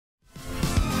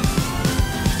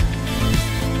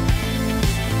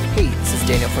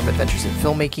Daniel from Adventures in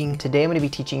Filmmaking. Today I'm going to be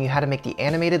teaching you how to make the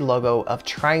animated logo of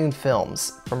Triune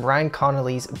Films from Ryan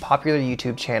Connollys' popular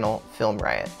YouTube channel, Film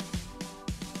Riot.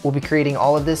 We'll be creating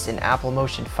all of this in Apple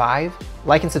Motion 5.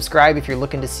 Like and subscribe if you're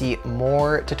looking to see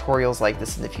more tutorials like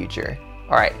this in the future.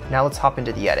 Alright, now let's hop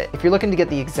into the edit. If you're looking to get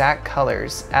the exact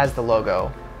colors as the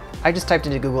logo, I just typed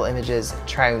into Google Images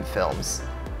Triune Films,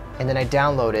 and then I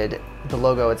downloaded the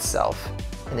logo itself.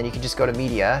 And then you can just go to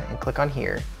Media and click on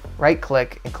here, right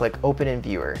click and click Open in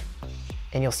Viewer.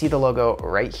 And you'll see the logo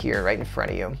right here, right in front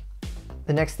of you.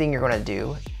 The next thing you're going to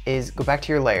do is go back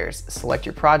to your layers, select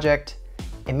your project,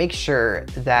 and make sure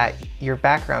that your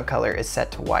background color is set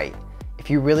to white.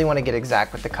 If you really want to get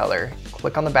exact with the color,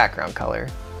 click on the background color,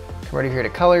 come right over here to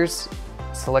colors,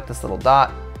 select this little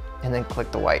dot, and then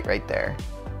click the white right there.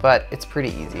 But it's pretty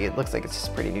easy. It looks like it's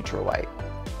just pretty neutral white.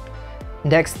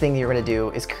 Next thing you're going to do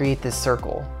is create this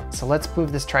circle. So let's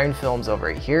move this Triune Films over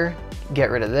right here, get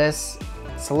rid of this,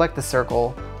 select the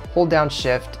circle, hold down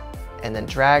Shift, and then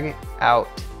drag out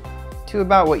to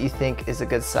about what you think is a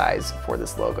good size for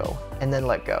this logo, and then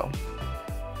let go.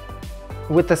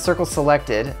 With the circle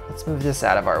selected, let's move this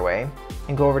out of our way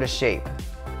and go over to Shape.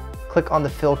 Click on the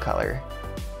fill color,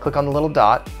 click on the little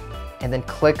dot, and then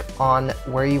click on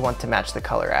where you want to match the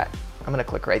color at. I'm going to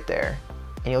click right there,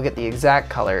 and you'll get the exact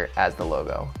color as the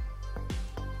logo.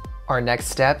 Our next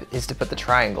step is to put the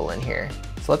triangle in here.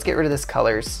 So let's get rid of this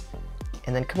colors,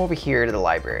 and then come over here to the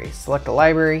library. Select the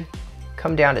library,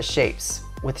 come down to Shapes.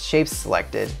 With Shapes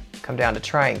selected, come down to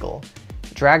Triangle.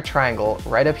 Drag Triangle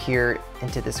right up here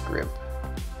into this group.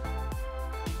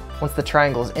 Once the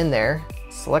triangle's in there,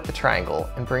 select the triangle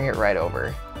and bring it right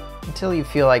over until you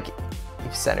feel like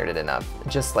you've centered it enough,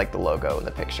 just like the logo in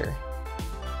the picture.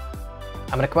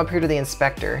 I'm going to come up here to the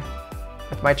inspector.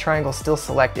 With my triangle still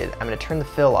selected, I'm going to turn the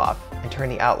fill off and turn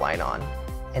the outline on.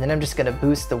 And then I'm just going to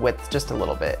boost the width just a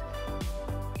little bit.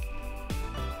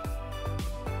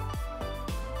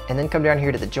 And then come down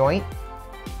here to the joint,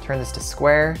 turn this to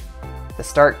square, the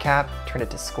start cap, turn it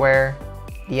to square,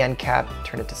 the end cap,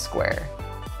 turn it to square.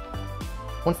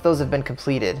 Once those have been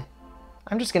completed,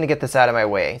 I'm just going to get this out of my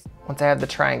way. Once I have the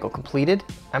triangle completed,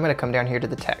 I'm going to come down here to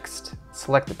the text,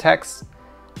 select the text,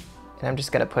 and I'm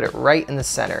just going to put it right in the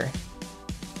center.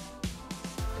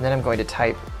 And then I'm going to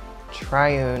type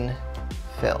Triune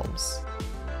Films.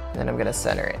 And then I'm going to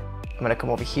center it. I'm going to come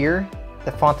over here.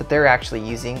 The font that they're actually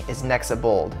using is Nexa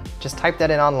Bold. Just type that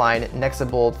in online, Nexa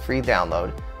Bold, free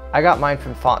download. I got mine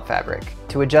from Font Fabric.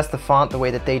 To adjust the font the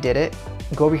way that they did it,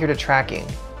 go over here to Tracking.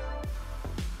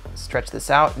 Stretch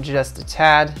this out just a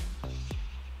tad.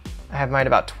 I have mine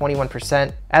about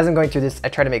 21%. As I'm going through this, I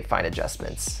try to make fine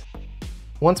adjustments.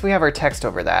 Once we have our text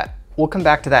over that, we'll come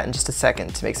back to that in just a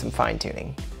second to make some fine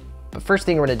tuning. But first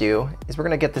thing we're going to do is we're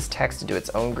going to get this text to do its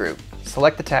own group.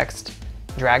 Select the text,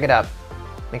 drag it up,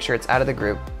 make sure it's out of the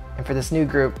group, and for this new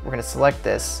group, we're going to select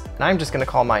this, and I'm just going to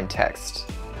call mine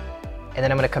text. And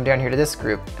then I'm going to come down here to this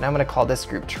group, and I'm going to call this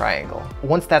group triangle.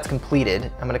 Once that's completed,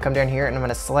 I'm going to come down here and I'm going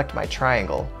to select my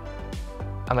triangle.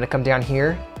 I'm going to come down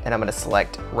here and I'm going to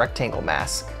select rectangle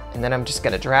mask. And then I'm just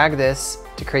going to drag this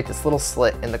to create this little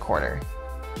slit in the corner.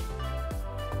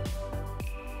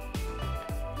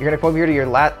 You're going to come over here to your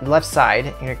left side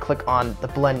and you're going to click on the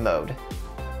blend mode.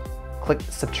 Click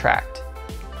subtract.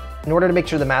 In order to make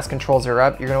sure the mask controls are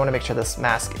up, you're going to want to make sure this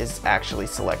mask is actually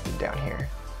selected down here.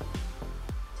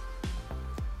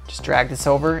 Just drag this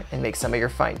over and make some of your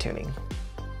fine tuning.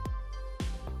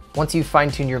 Once you fine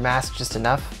tune your mask just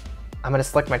enough, I'm going to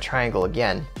select my triangle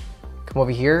again. Come over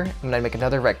here, I'm going to make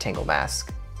another rectangle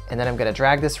mask. And then I'm going to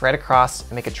drag this right across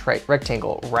and make a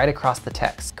rectangle right across the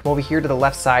text. Come over here to the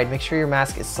left side, make sure your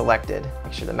mask is selected.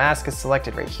 Make sure the mask is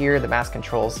selected right here, the mask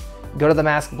controls. Go to the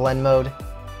mask blend mode.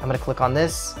 I'm going to click on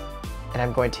this and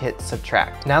I'm going to hit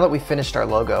subtract. Now that we've finished our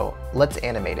logo, let's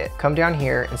animate it. Come down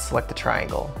here and select the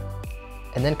triangle.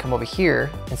 And then come over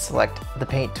here and select the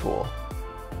paint tool.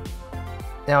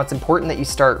 Now it's important that you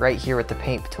start right here with the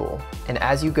paint tool. And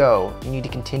as you go, you need to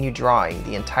continue drawing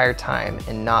the entire time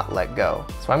and not let go.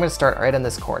 So I'm going to start right on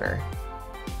this corner.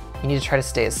 You need to try to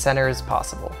stay as center as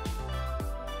possible.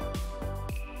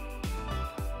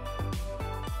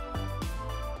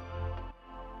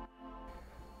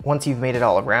 Once you've made it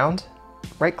all around,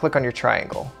 right click on your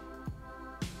triangle.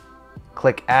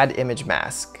 Click Add Image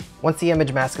Mask. Once the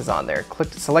image mask is on there,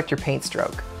 select your paint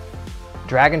stroke.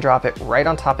 Drag and drop it right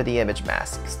on top of the image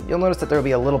mask. You'll notice that there will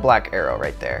be a little black arrow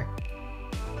right there.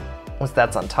 Once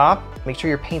that's on top, make sure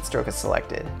your paint stroke is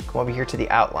selected. Come over here to the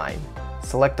outline.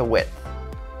 Select the width.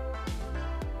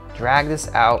 Drag this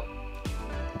out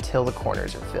until the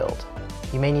corners are filled.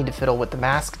 You may need to fiddle with the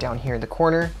mask down here in the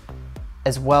corner,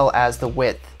 as well as the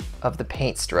width of the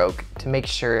paint stroke to make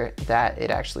sure that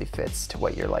it actually fits to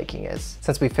what your liking is.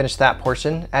 Since we finished that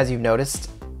portion, as you've noticed,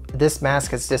 this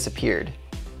mask has disappeared.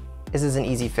 This is an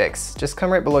easy fix. Just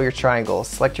come right below your triangle,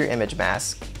 select your image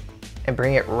mask, and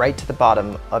bring it right to the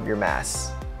bottom of your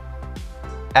mask.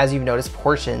 As you've noticed,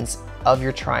 portions of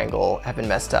your triangle have been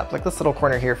messed up, like this little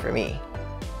corner here for me.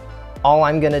 All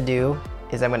I'm gonna do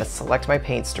is I'm gonna select my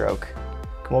paint stroke,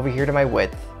 come over here to my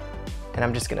width, and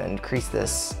I'm just gonna increase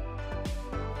this.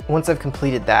 Once I've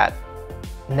completed that,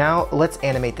 now let's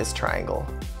animate this triangle.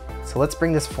 So let's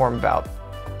bring this form about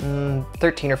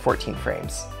 13 or 14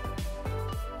 frames.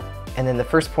 And then the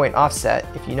first point offset,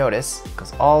 if you notice,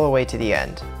 goes all the way to the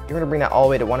end. You're gonna bring that all the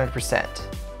way to 100%.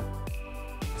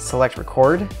 Select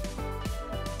record,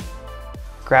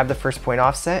 grab the first point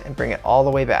offset and bring it all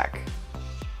the way back.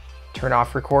 Turn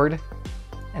off record,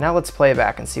 and now let's play it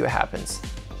back and see what happens.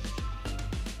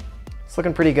 It's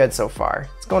looking pretty good so far.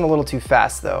 It's going a little too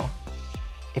fast though.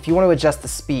 If you want to adjust the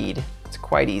speed, it's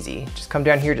quite easy. Just come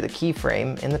down here to the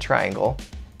keyframe in the triangle,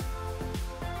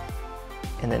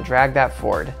 and then drag that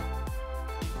forward.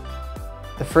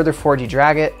 The further forward you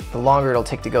drag it, the longer it'll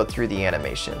take to go through the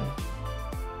animation.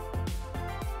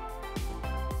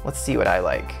 Let's see what I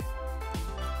like.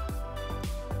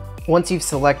 Once you've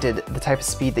selected the type of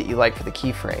speed that you like for the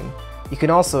keyframe, you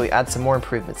can also add some more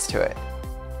improvements to it.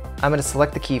 I'm going to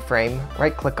select the keyframe,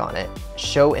 right click on it,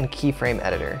 show in keyframe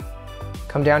editor.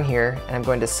 Come down here and I'm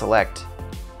going to select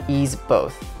ease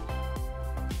both.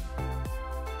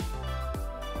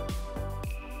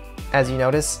 As you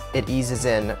notice, it eases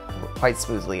in quite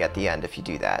smoothly at the end if you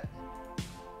do that.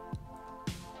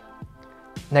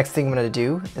 Next thing I'm going to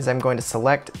do is I'm going to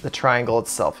select the triangle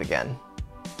itself again.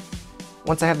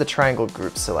 Once I have the triangle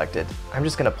group selected, I'm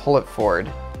just going to pull it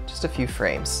forward just a few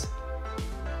frames.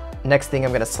 Next thing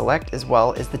I'm going to select as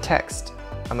well is the text.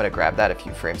 I'm going to grab that a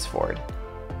few frames forward.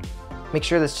 Make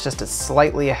sure that's just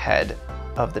slightly ahead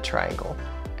of the triangle,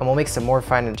 and we'll make some more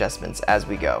fine adjustments as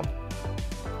we go.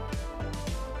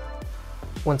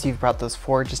 Once you've brought those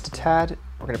forward just a tad,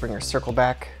 we're going to bring our circle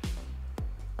back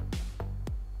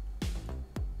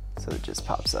so it just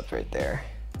pops up right there.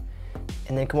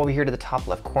 And then come over here to the top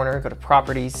left corner, go to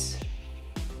Properties,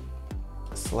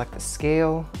 select the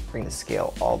scale, bring the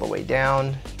scale all the way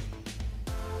down,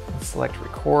 and select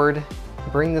Record.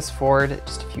 Bring this forward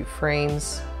just a few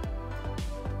frames.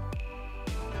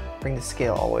 Bring the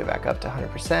scale all the way back up to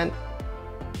 100%.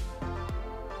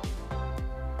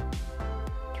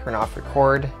 Turn off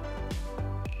record.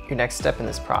 Your next step in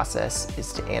this process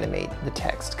is to animate the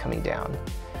text coming down.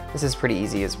 This is pretty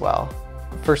easy as well.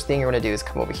 The first thing you're going to do is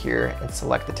come over here and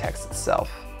select the text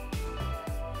itself.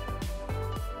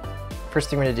 First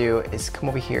thing we're going to do is come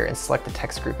over here and select the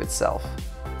text group itself.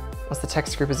 Once the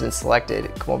text group has been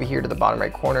selected, come over here to the bottom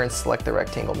right corner and select the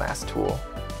rectangle mask tool.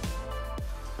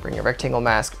 Bring your rectangle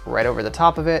mask right over the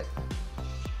top of it.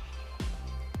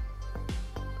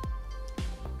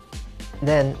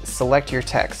 Then select your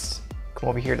text. Come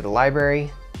over here to the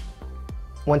library.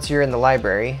 Once you're in the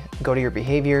library, go to your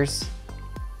behaviors.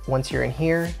 Once you're in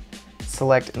here,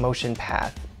 select motion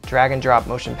path. Drag and drop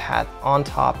motion path on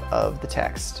top of the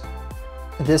text.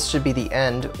 This should be the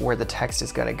end where the text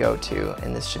is going to go to,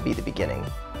 and this should be the beginning.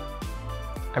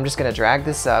 I'm just going to drag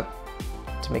this up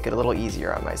to make it a little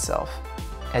easier on myself.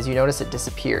 As you notice, it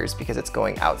disappears because it's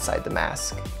going outside the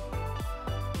mask.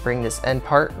 Bring this end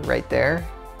part right there.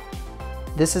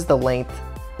 This is the length,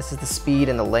 this is the speed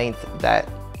and the length that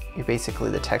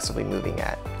the text will be moving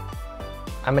at.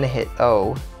 I'm going to hit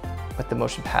O with the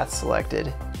motion path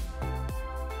selected,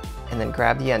 and then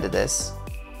grab the end of this,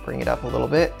 bring it up a little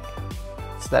bit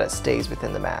so that it stays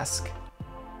within the mask.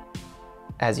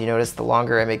 As you notice, the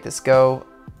longer I make this go,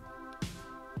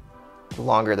 the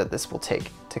longer that this will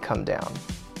take to come down.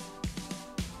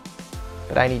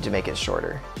 But I need to make it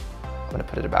shorter. I'm going to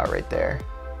put it about right there.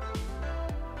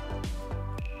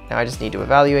 Now I just need to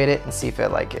evaluate it and see if I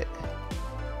like it.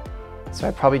 So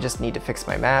I probably just need to fix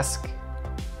my mask.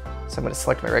 So I'm going to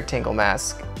select my rectangle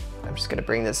mask. I'm just going to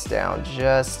bring this down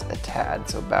just a tad,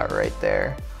 so about right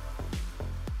there.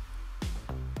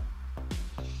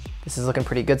 This is looking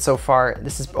pretty good so far.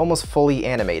 This is almost fully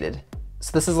animated.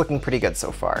 So this is looking pretty good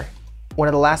so far. One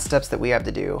of the last steps that we have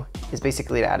to do is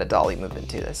basically to add a dolly movement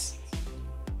to this.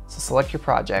 So select your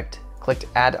project, click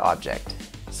Add Object,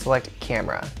 select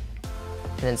Camera,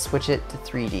 and then switch it to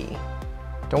 3D.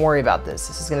 Don't worry about this.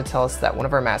 This is going to tell us that one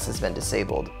of our masks has been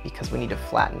disabled because we need to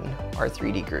flatten our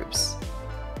 3D groups.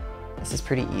 This is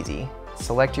pretty easy.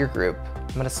 Select your group.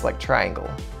 I'm going to select Triangle.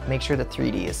 Make sure the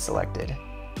 3D is selected.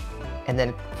 And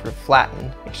then for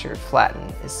Flatten, make sure Flatten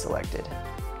is selected.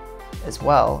 As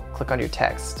well, click on your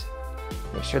text.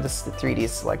 Make sure the 3D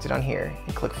is selected on here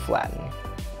and click flatten.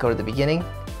 Go to the beginning.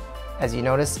 As you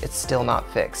notice, it's still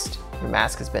not fixed. Your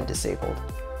mask has been disabled.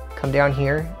 Come down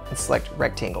here and select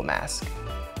rectangle mask.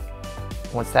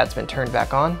 Once that's been turned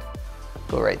back on,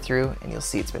 go right through and you'll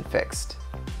see it's been fixed.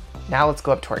 Now let's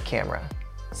go up to our camera.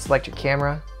 Select your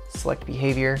camera, select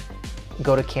behavior,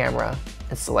 go to camera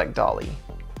and select dolly.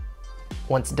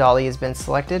 Once dolly has been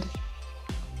selected,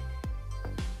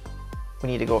 we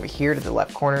need to go over here to the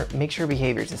left corner, make sure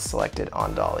behaviors is selected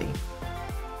on dolly,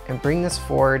 and bring this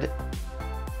forward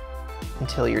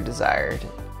until your desired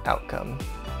outcome.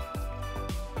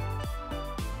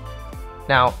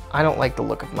 Now, I don't like the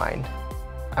look of mine.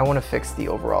 I want to fix the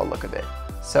overall look of it.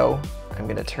 So I'm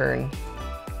going to turn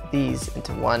these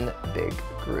into one big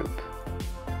group.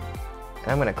 And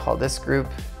I'm going to call this group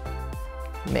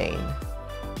main.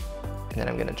 And then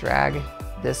I'm going to drag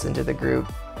this into the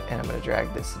group, and I'm going to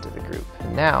drag this into the group.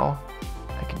 And now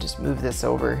I can just move this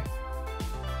over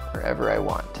wherever I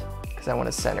want, because I want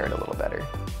to center it a little better.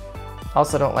 I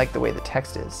also don't like the way the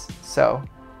text is. So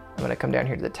I'm going to come down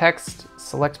here to the text,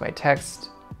 select my text,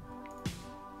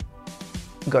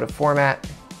 go to format,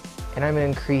 and I'm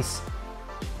going to increase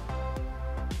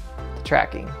the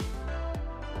tracking.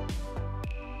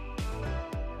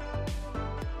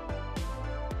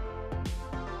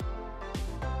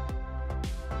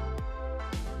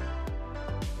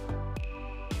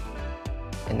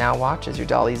 And now watch as your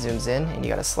dolly zooms in and you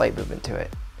got a slight movement to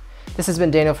it. This has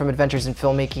been Daniel from Adventures in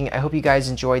Filmmaking. I hope you guys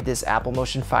enjoyed this Apple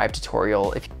Motion 5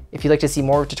 tutorial. If you'd like to see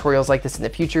more tutorials like this in the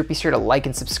future, be sure to like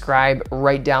and subscribe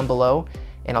right down below.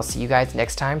 And I'll see you guys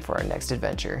next time for our next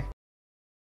adventure.